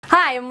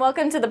Hi, and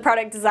welcome to the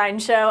Product Design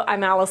Show.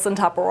 I'm Allison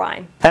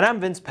Topperwine. And I'm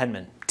Vince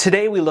Penman.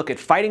 Today we look at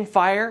fighting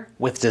fire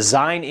with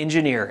design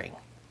engineering.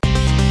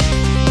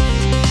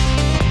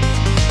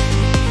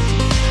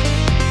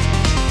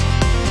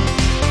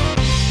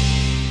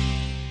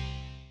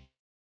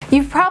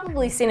 You've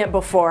probably seen it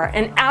before,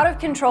 an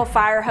out-of-control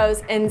fire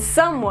hose and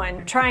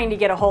someone trying to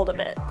get a hold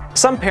of it.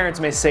 Some parents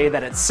may say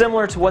that it's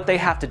similar to what they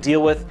have to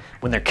deal with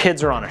when their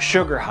kids are on a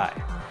sugar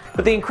high.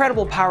 But the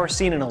incredible power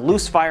seen in a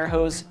loose fire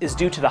hose is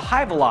due to the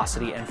high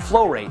velocity and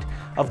flow rate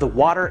of the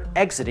water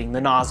exiting the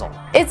nozzle.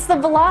 It's the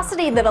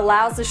velocity that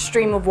allows the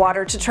stream of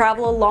water to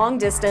travel a long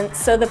distance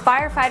so the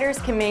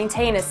firefighters can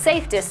maintain a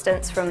safe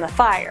distance from the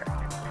fire.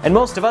 And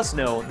most of us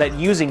know that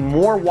using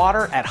more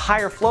water at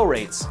higher flow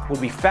rates would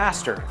be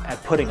faster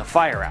at putting a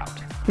fire out.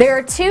 There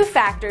are two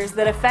factors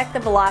that affect the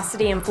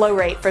velocity and flow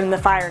rate from the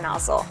fire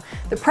nozzle: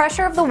 the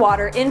pressure of the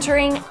water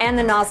entering and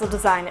the nozzle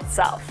design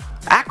itself.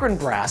 Akron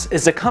Brass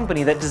is a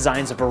company that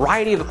designs a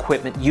variety of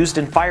equipment used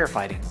in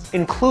firefighting,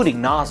 including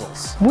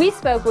nozzles. We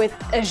spoke with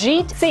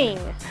Ajit Singh,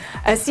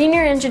 a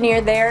senior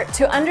engineer there,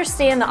 to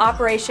understand the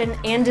operation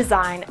and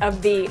design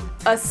of the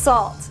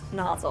assault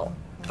nozzle.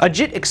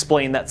 Ajit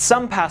explained that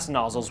some past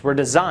nozzles were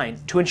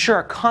designed to ensure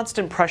a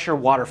constant pressure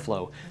water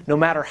flow, no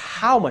matter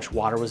how much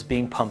water was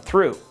being pumped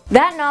through.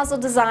 That nozzle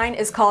design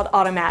is called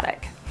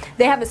automatic.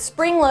 They have a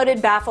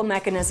spring-loaded baffle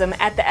mechanism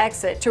at the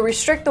exit to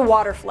restrict the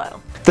water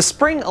flow. The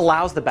spring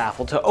allows the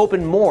baffle to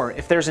open more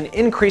if there's an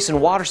increase in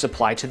water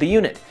supply to the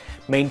unit,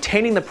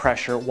 maintaining the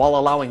pressure while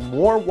allowing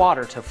more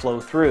water to flow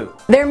through.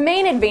 Their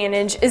main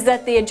advantage is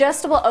that the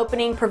adjustable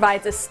opening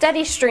provides a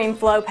steady stream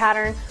flow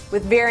pattern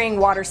with varying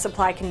water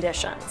supply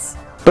conditions.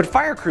 But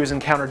fire crews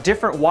encounter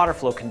different water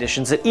flow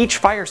conditions at each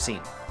fire scene.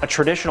 A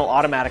traditional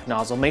automatic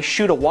nozzle may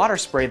shoot a water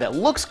spray that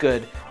looks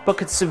good, but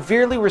could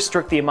severely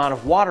restrict the amount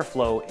of water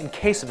flow in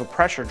case of a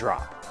pressure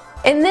drop.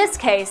 In this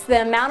case,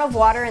 the amount of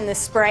water in the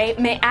spray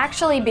may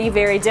actually be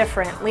very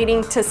different,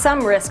 leading to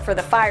some risk for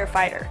the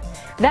firefighter.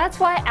 That's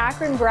why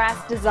Akron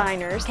Brass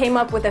designers came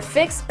up with a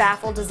fixed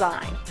baffle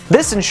design.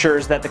 This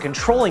ensures that the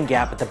controlling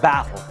gap at the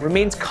baffle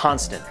remains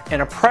constant,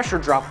 and a pressure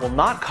drop will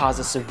not cause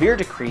a severe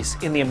decrease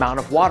in the amount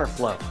of water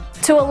flow.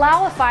 To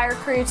allow a fire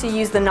crew to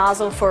use the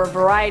nozzle for a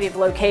variety of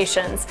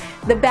locations,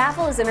 the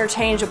baffle is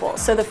interchangeable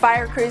so the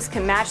fire crews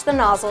can match the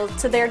nozzle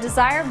to their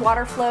desired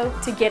water flow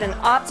to get an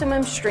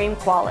optimum stream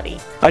quality.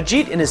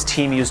 Ajit and his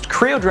team used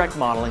CreoDirect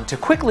modeling to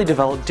quickly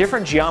develop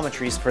different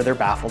geometries for their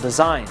baffle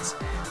designs.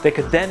 They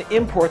could then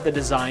import the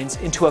designs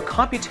into a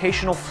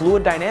computational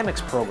fluid dynamics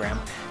program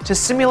to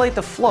simulate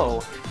the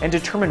flow and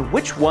determine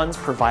which ones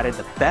provided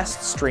the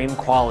best stream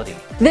quality.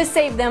 This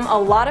saved them a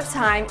lot of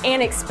time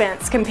and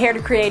expense compared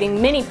to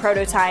creating many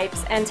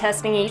prototypes and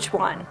testing each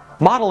one.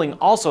 Modeling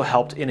also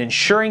helped in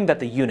ensuring that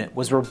the unit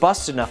was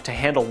robust enough to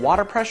handle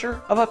water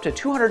pressure of up to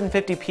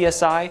 250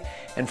 psi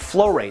and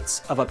flow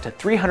rates of up to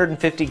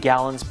 350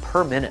 gallons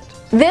per minute.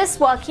 This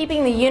while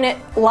keeping the unit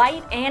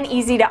light and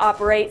easy to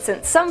operate,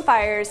 since some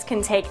fires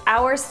can take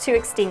hours to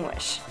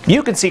extinguish.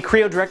 You can see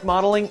CreoDirect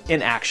modeling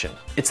in action.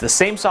 It's the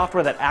same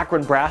software that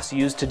Akron Brass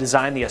used to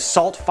design the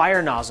assault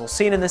fire nozzle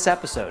seen in this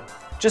episode.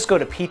 Just go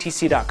to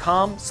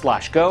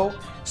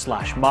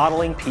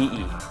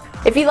ptc.com/go/modelingpe.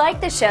 If you like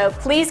the show,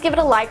 please give it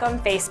a like on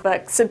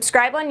Facebook,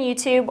 subscribe on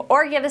YouTube,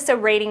 or give us a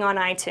rating on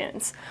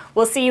iTunes.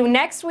 We'll see you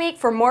next week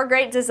for more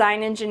great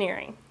design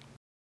engineering.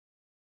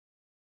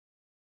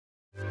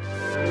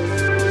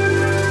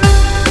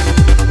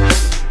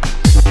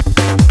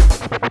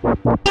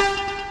 Yeah.